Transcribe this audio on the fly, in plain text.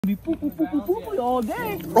Be poo all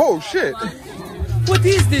day. Oh shit! What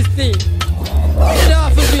is this thing? Get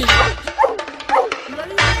off of me!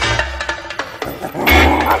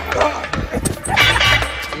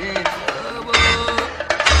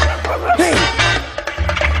 Hey!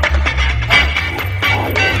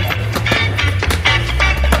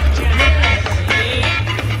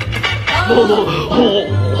 Boy.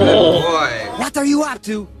 What are you up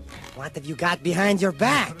to? What have you got behind your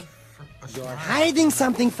back? You're hiding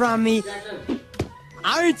something from me,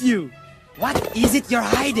 aren't you? What is it you're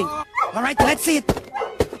hiding? All right, let's see it.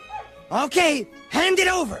 Okay, hand it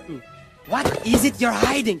over. What is it you're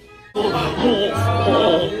hiding?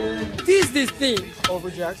 What is this thing?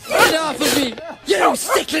 Overjack. Get off of me! You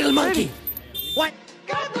sick little monkey! What?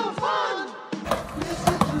 Got no fun!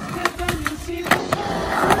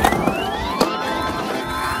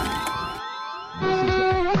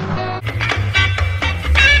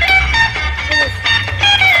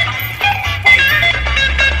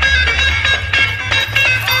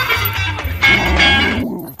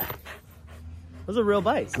 Those are real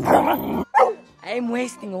bites. I'm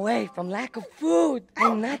wasting away from lack of food.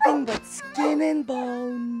 I'm nothing but skin and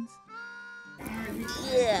bones.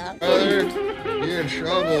 Yeah. Brother, you're in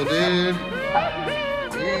trouble, dude.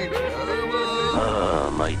 You're in trouble.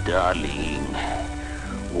 Oh, my darling.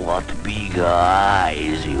 What big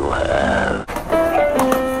eyes you have.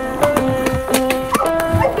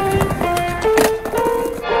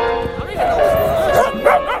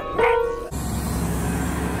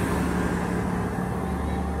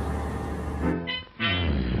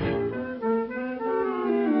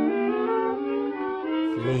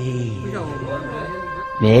 Sleep.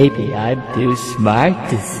 Maybe I'm too smart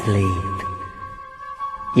to sleep.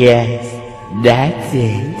 Yes, that's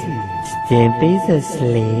it. Stimpy's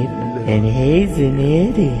asleep, and he's an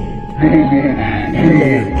idiot.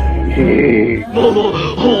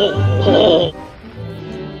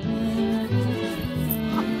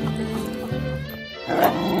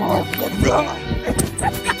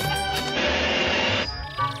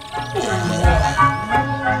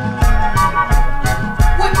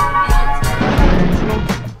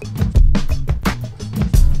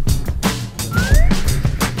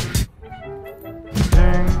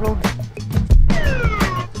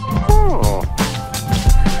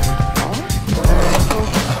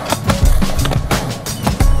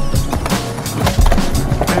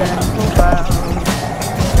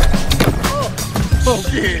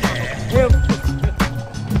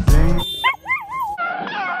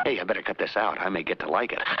 Hey, I better cut this out. I may get to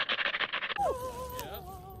like it.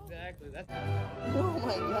 Exactly. That's... Oh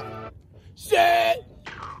my god. Shit!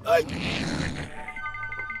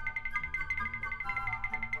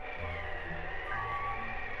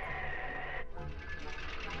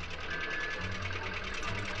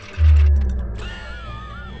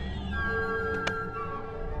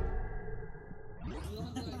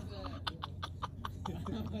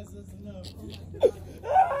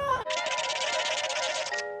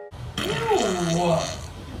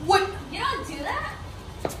 What? You don't do that?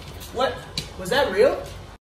 What? Was that real?